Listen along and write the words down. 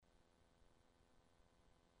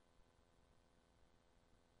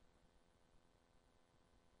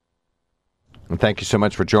And thank you so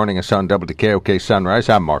much for joining us on WKOK Sunrise.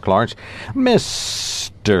 I'm Mark Lawrence.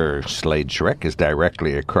 Mr. Slade Shreck is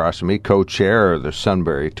directly across from me, co-chair of the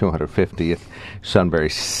Sunbury 250th Sunbury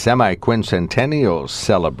Semiquincentennial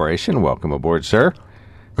celebration. Welcome aboard, sir.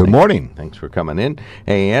 Good morning. Thanks for coming in.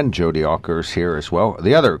 And Jody Ocker is here as well,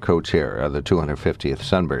 the other co-chair of the 250th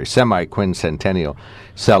Sunbury Semiquincentennial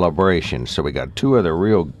celebration. So we got two of the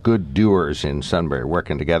real good doers in Sunbury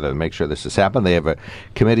working together to make sure this has happened. They have a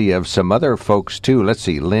committee of some other folks, too. Let's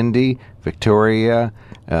see, Lindy, Victoria.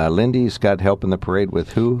 Lindy's got help in the parade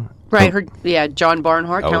with who? Right, John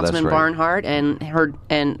Barnhart, Councilman right. Barnhart,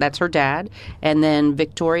 and that's her dad. And then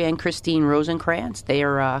Victoria and Christine Rosenkrantz. They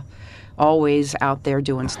are always out there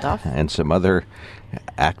doing stuff. And some other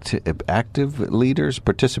active leaders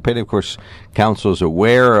participating. Of course, council's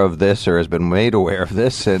aware of this or has been made aware of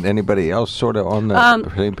this, and anybody else sort of on the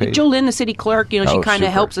same page? Jolynn, the city clerk, she kind super.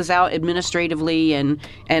 of helps us out administratively and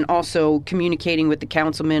also communicating with the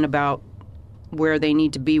councilmen about where they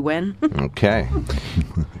need to be when. Okay.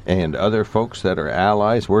 And other folks that are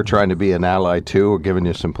allies, we're trying to be an ally too. We're giving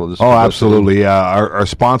you some publicity. Oh, absolutely. Our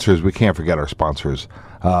sponsors, we can't forget our sponsors.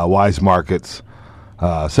 Wise Markets,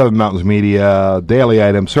 Seven Mountains Media, Daily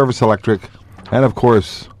Item, Service Electric, and of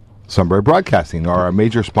course, Sunbury Broadcasting are our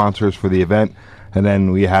major sponsors for the event. And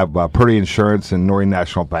then we have Purdy Insurance and Noreen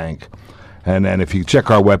National Bank. And then if you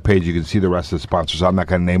check our webpage, you can see the rest of the sponsors. I'm not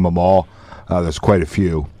going to name them all. There's quite a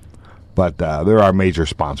few. But they're our major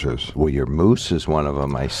sponsors. Well, your Moose is one of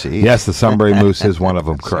them, I see. Yes, the Sunbury Moose is one of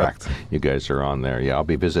them, correct. So you guys are on there. Yeah, I'll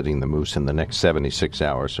be visiting the Moose in the next 76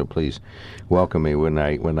 hours, so please welcome me when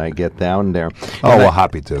I get down there.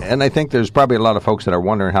 Happy to. And I think there's probably a lot of folks that are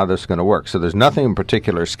wondering how this is going to work. So there's nothing in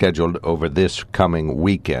particular scheduled over this coming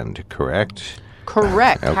weekend, correct?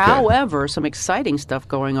 Correct. Okay. However, some exciting stuff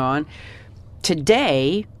going on.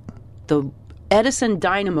 Today, the Edison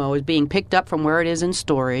Dynamo is being picked up from where it is in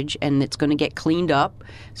storage, and it's going to get cleaned up.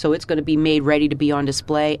 So it's going to be made ready to be on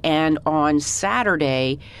display. And on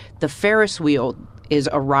Saturday, the Ferris wheel is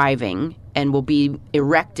arriving and will be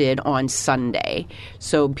erected on Sunday.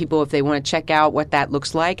 So people, if they want to check out what that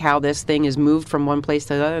looks like, how this thing is moved from one place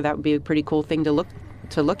to the other, that would be a pretty cool thing to look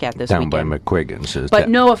at this down weekend. By McQuiggin's. But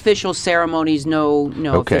no official ceremonies, no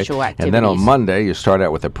official activities. And then on Monday, you start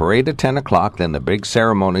out with a parade at 10 o'clock, then the big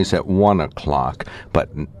ceremonies at 1 o'clock, but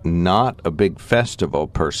not a big festival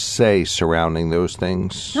per se surrounding those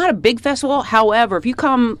things. Not a big festival. However, if you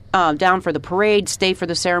come down for the parade, stay for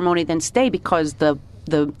the ceremony, then stay because the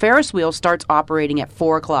Ferris wheel starts operating at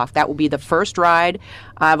 4 o'clock. That will be the first ride.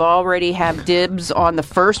 I've already have dibs on the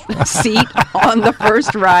first seat on the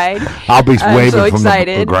first ride. I'll be waving so from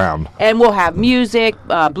the ground. And we'll have music,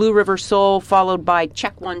 Blue River Soul, followed by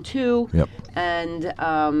Check 1 2. Yep. And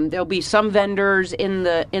there'll be some vendors in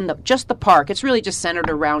the just the park. It's really just centered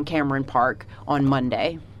around Cameron Park on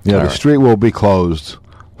Monday. Yeah, the street will be closed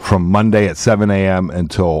from Monday at 7 a.m.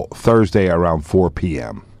 until Thursday around 4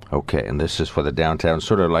 p.m. Okay, and this is for the downtown,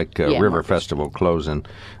 sort of like River Marcus. Festival closing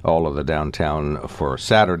all of the downtown for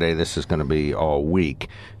Saturday. This is going to be all week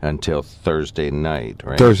until Thursday night,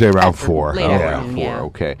 right? Thursday around 4. Late afternoon, Around 4,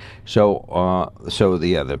 okay. So,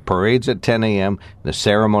 the parade's at 10 a.m., the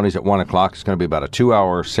ceremony's at 1 o'clock. It's going to be about a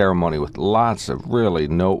 2-hour ceremony with lots of really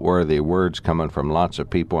noteworthy words coming from lots of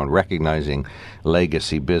people and recognizing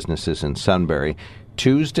legacy businesses in Sunbury.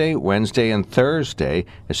 Tuesday, Wednesday, and Thursday,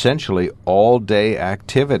 essentially all-day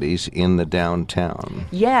activities in the downtown.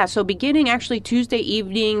 Yeah, so beginning actually Tuesday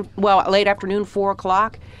evening, late afternoon, 4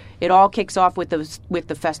 o'clock, it all kicks off with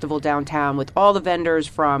the festival downtown with all the vendors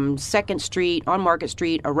from 2nd Street, on Market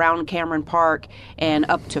Street, around Cameron Park, and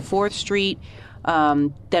up to 4th Street.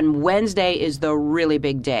 Then Wednesday is the really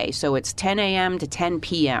big day, so it's 10 a.m. to 10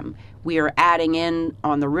 p.m. We are adding in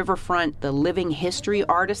on the riverfront the living history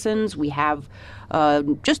artisans. We have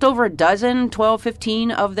just over a dozen, 12,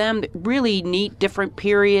 15 of them. Really neat, different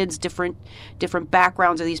periods, different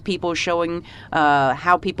backgrounds of these people showing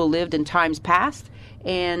how people lived in times past.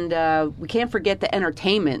 And we can't forget the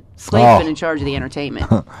entertainment. Slade's been in charge of the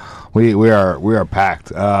entertainment. We are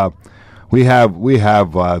packed. We have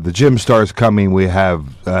the gym stars coming. We have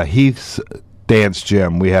Heath's dance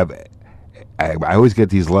gym. We have I always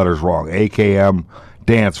get these letters wrong. AKM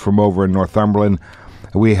Dance from over in Northumberland.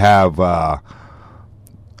 We have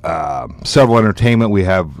several entertainment. We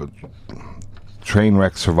have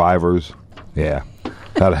Trainwreck Survivors. Yeah,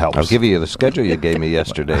 that helps. I'll give you the schedule you gave me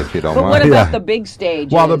yesterday if you don't But mind. what about the big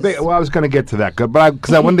stages? Well, I was going to get to that, but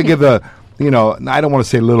because I wanted to give the, I don't want to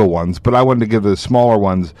say little ones, but I wanted to give the smaller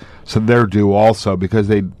ones some their due also because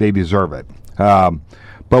they deserve it.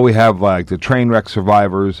 But we have like the Trainwreck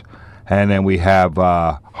Survivors, and then we have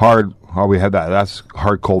hard Oh, we had that. That's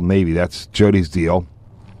Hard Cold Navy. That's Jody's deal.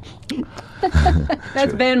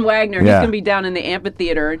 That's Ben Wagner. He's going to be down in the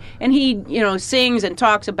amphitheater, and he, sings and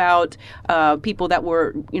talks about people that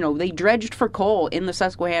were, they dredged for coal in the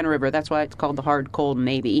Susquehanna River. That's why it's called the Hard Cold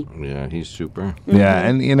Navy. Yeah, he's super. Mm-hmm. Yeah,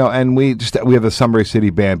 and and we have the Sunbury City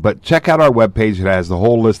Band, but check out our webpage. It has the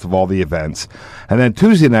whole list of all the events. And then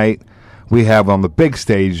Tuesday night, we have on the big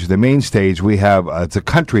stage, the main stage, we have it's a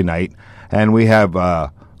country night, and we have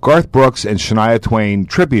Garth Brooks and Shania Twain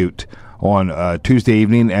tribute on Tuesday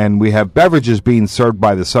evening, and we have beverages being served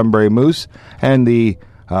by the Sunbury Moose and the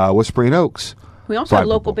Whispering Oaks. We also have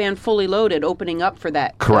local band Fully Loaded opening up for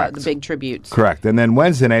that. Correct. The big tributes. Correct. And then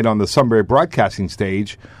Wednesday night on the Sunbury Broadcasting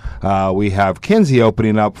stage, we have Kinsey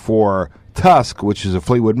opening up for Tusk, which is a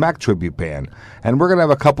Fleetwood Mac tribute band. And we're going to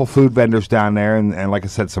have a couple food vendors down there, and like I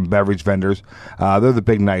said, some beverage vendors. They're the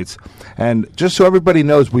big nights. And just so everybody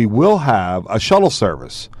knows, we will have a shuttle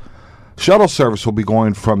service. Shuttle service will be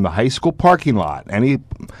going from the high school parking lot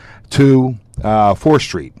to 4th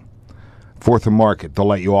Street, 4th and Market. They'll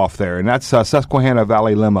let you off there. And that's Susquehanna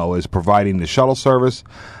Valley Limo is providing the shuttle service.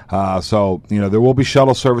 So, there will be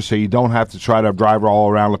shuttle service, so you don't have to try to drive all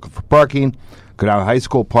around looking for parking. Go down to High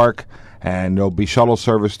School Park, and there'll be shuttle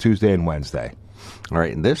service Tuesday and Wednesday. All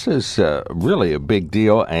right, and this is really a big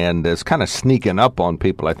deal, and it's kind of sneaking up on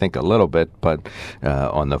people, I think, a little bit. But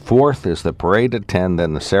on the 4th is the parade at 10,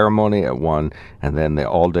 then the ceremony at 1, and then the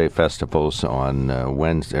all-day festivals on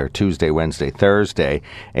Tuesday, Wednesday, Thursday.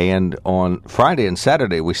 And on Friday and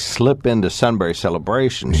Saturday, we slip into Sunbury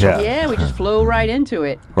Celebration. Yeah, we just flow right into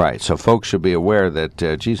it. Right, so folks should be aware that,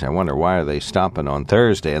 I wonder why are they stopping on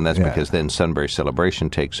Thursday, and that's because then Sunbury Celebration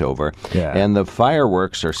takes over. Yeah. And the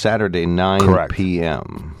fireworks are Saturday 9 p.m.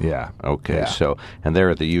 Yeah. Okay. Yeah. So, and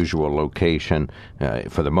they're at the usual location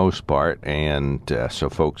for the most part, and so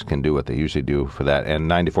folks can do what they usually do for that. And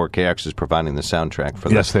 94KX is providing the soundtrack for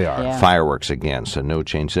they are. Yeah. fireworks again, so no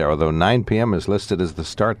change there. Although 9 p.m. is listed as the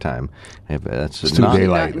start time. If that's It's too not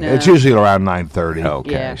daylight. No. It's usually around 9:30.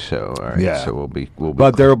 Okay. Yeah. So all right. Yeah. So we'll be.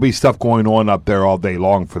 But there will be stuff going on up there all day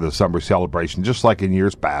long for the Sunbury Celebration, just like in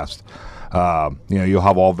years past. You'll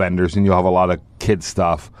have all vendors, and you'll have a lot of kid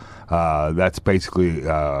stuff. That's basically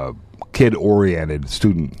kid-oriented,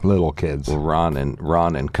 little kids. Well, Ron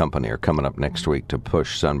and company are coming up next week to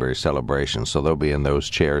push Sunbury Celebration, so they'll be in those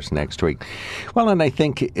chairs next week. Well, and I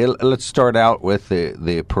think let's start out with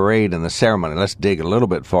the parade and the ceremony. Let's dig a little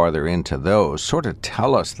bit farther into those. Sort of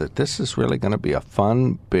tell us that this is really going to be a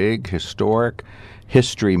fun, big, historic,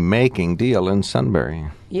 history-making deal in Sunbury.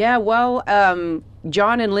 Yeah, well,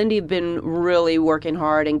 John and Lindy have been really working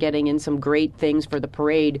hard and getting in some great things for the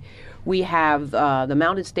parade. We have the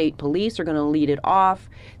Mounted State Police are going to lead it off.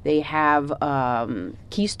 They have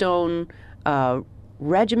Keystone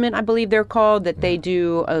Regiment, I believe they're called, that they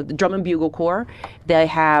do the Drum and Bugle Corps. They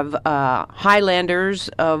have Highlanders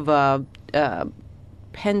of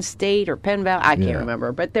Penn State or Penn Valley, I can't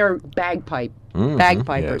remember, but they're bagpipers.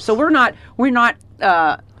 Yes. So we're not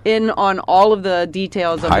in on all of the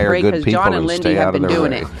details of the parade because John and Lindy have been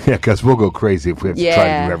doing it. Yeah, because we'll go crazy if we have to try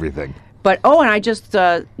to do everything. But, and I just,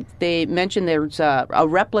 they mentioned there's a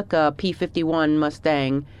replica P-51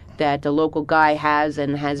 Mustang that a local guy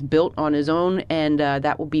has built on his own, and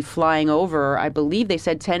that will be flying over, I believe they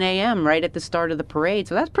said 10 a.m. right at the start of the parade.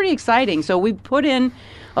 So that's pretty exciting. So we put in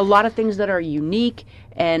a lot of things that are unique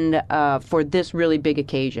and for this really big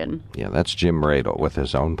occasion. Yeah, that's Jim Radel with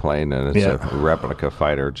his own plane, and it's a replica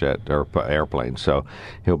fighter jet or airplane, so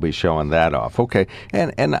he'll be showing that off. Okay,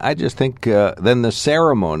 and I just think then the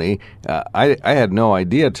ceremony, I had no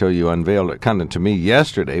idea till you unveiled it kind of to me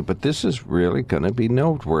yesterday, but this is really going to be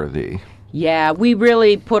noteworthy. Yeah, we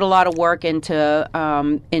really put a lot of work into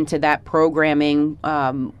that programming.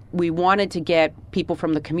 We wanted to get people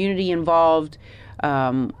from the community involved.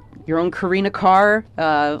 Your own Karina Carr,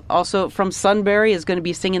 also from Sunbury, is going to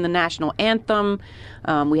be singing the national anthem.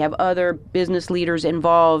 We have other business leaders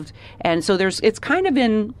involved. And so it's kind of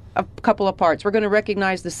in a couple of parts. We're going to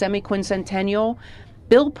recognize the Semiquincentennial.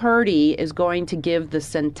 Bill Purdy is going to give the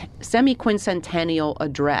Semiquincentennial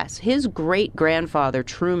address. His great-grandfather,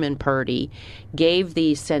 Truman Purdy, gave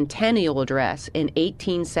the Centennial address in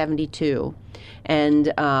 1872. And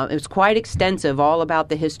it was quite extensive, all about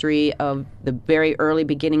the history of the very early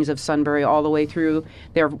beginnings of Sunbury all the way through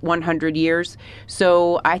their 100 years.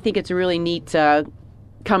 So I think it's really neat,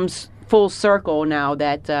 comes full circle now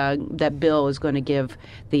that Bill is going to give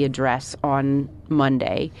the address on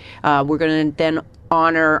Monday. We're going to then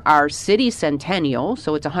honor our city centennial.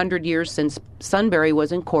 So it's 100 years since Sunbury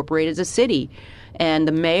was incorporated as a city. And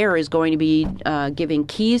the mayor is going to be giving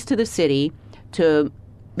keys to the city to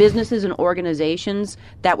businesses and organizations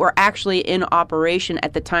that were actually in operation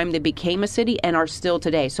at the time they became a city and are still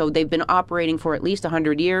today. So they've been operating for at least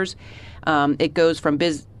 100 years. It goes from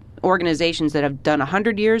organizations that have done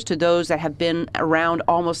 100 years to those that have been around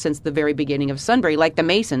almost since the very beginning of Sunbury, like the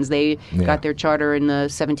Masons. They got their charter in the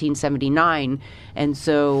 1779, and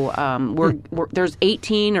so there's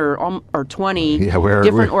 18 or 20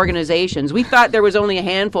 different organizations. We thought there was only a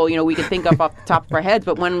handful, we could think of off the top of our heads,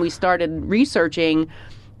 but when we started researching,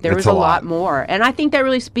 there was a lot more. And I think that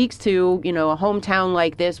really speaks to, a hometown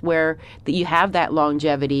like this where you have that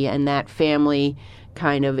longevity and that family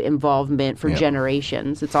kind of involvement for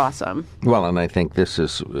generations. It's awesome. Well, and I think this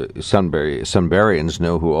is Sunburyans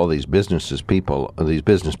know who all these business people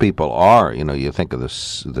are. You think of the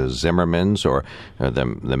Zimmermans or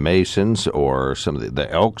the Masons or some of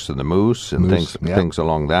the Elks and the Moose and things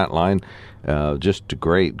along that line. Just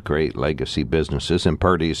great legacy businesses, and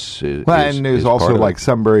Purdy's and there's also like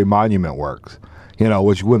Sunbury Monument Works,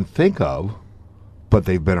 which you wouldn't think of, but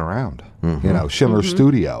they've been around. Schindler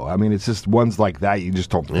Studio. I mean, it's just ones like that you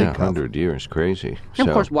just don't think of. 100 years, crazy. And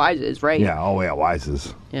of course, Wise's, right? Yeah,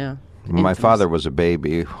 Wise's. Yeah. My father was a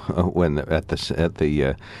baby when at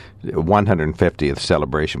the 150th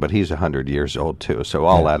celebration, but he's 100 years old too, so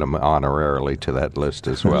I'll add him honorarily to that list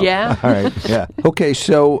as well. Yeah. All right. Yeah. Okay,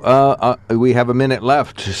 so we have a minute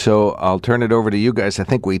left, so I'll turn it over to you guys. I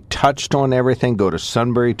think we touched on everything. Go to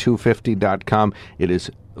sunbury250.com. It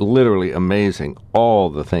is literally amazing, all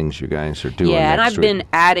the things you guys are doing. Yeah, and I've been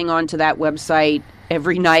adding onto that website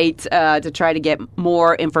every night to try to get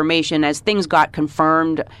more information as things got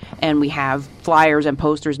confirmed, and we have flyers and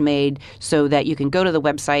posters made so that you can go to the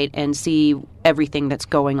website and see everything that's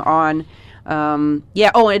going on.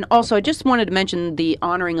 And also I just wanted to mention the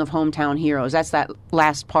honoring of hometown heroes. That's that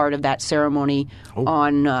last part of that ceremony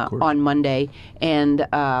on Monday, and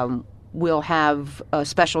we'll have a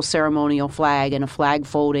special ceremonial flag and a flag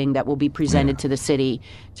folding that will be presented to the city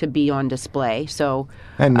to be on display. So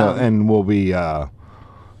and we'll be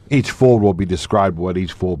each fold will be described what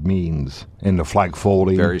each fold means in the flag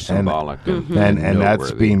folding. Very symbolic. And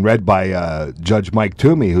that's being read by Judge Mike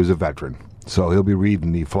Toomey, who's a veteran. So he'll be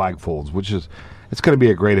reading the flag folds, it's going to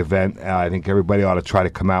be a great event. I think everybody ought to try to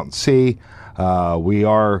come out and see.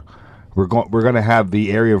 We're going to have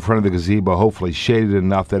the area in front of the gazebo hopefully shaded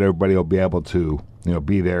enough that everybody will be able to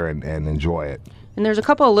be there and enjoy it. And there's a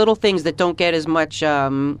couple of little things that don't get as much,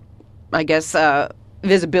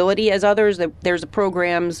 visibility as others. There's the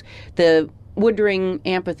programs, the Woodring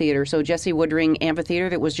Amphitheater. So Jesse Woodring Amphitheater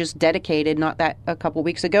that was just dedicated a couple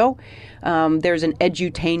weeks ago. There's an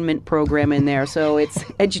edutainment program in there. So it's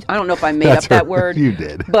I don't know if I made up that word. You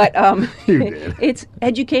did. But you did. It's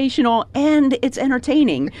educational and it's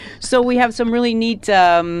entertaining. So we have some really neat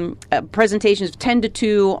presentations, 10 to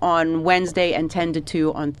 2 on Wednesday and 10 to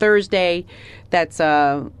 2 on Thursday. That's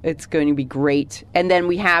it's going to be great. And then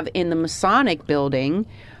we have in the Masonic building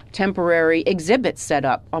temporary exhibits set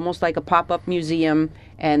up, almost like a pop-up museum,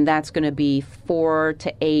 and that's going to be 4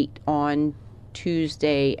 to 8 on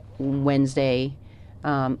Tuesday, Wednesday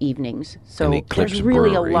evenings. So there's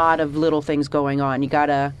really a lot of little things going on. You got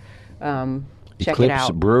to check it out.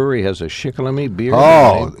 Eclipse Brewery has a Shikellamy beer.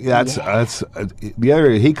 Oh, that's the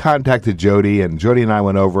other. He contacted Jody, and Jody and I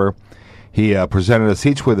went over. He presented us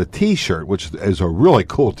each with a T-shirt, which is a really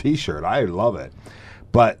cool T-shirt. I love it.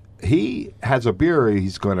 But he has a beer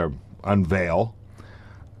he's going to unveil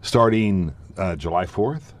starting July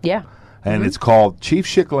 4th. Yeah. And it's called Chief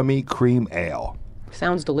Shikellamy Cream Ale.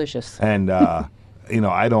 Sounds delicious. And I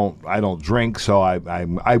don't drink, so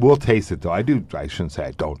I will taste it though. I shouldn't say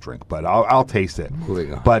I don't drink, but I'll taste it.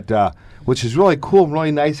 But which is really cool and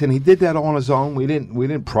really nice. And he did that on his own. We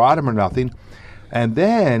didn't prod him or nothing. And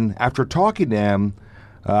then after talking to him,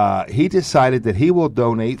 he decided that he will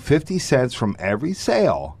donate 50 cents from every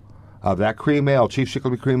sale of that cream ale, Chief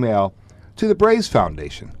Shikellamy Cream Ale, to the Braves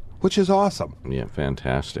Foundation, which is awesome. Yeah,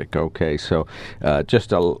 fantastic. Okay, so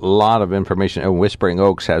just a lot of information. And Whispering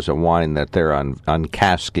Oaks has a wine that they're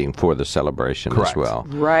uncasking for the celebration as well.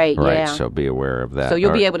 Right, yeah. So be aware of that. So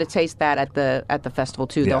you'll be able to taste that at the festival,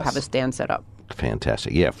 too. Yes. They'll have a stand set up.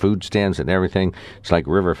 Fantastic. Yeah, food stands and everything. It's like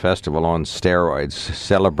River Festival on steroids,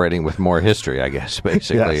 celebrating with more history, I guess,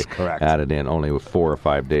 basically. Yes, correct. Added in only with 4 or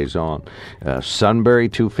 5 days on.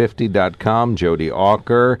 Sunbury250.com, Jody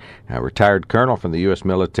Ocker, a retired colonel from the U.S.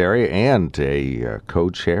 military and a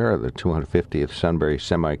co-chair of the 250th Sunbury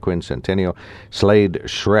Semiquincentennial. Slade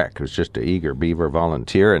Shreck, who's just an eager Beaver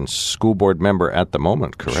volunteer and school board member at the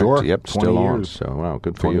moment, correct? Sure. Yep, still on. So, wow,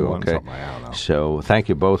 good for you. Okay. I don't know. So, thank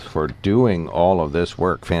you both for doing all of this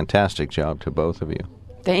work. Fantastic job to both of you.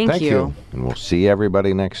 Thank you. And we'll see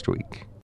everybody next week.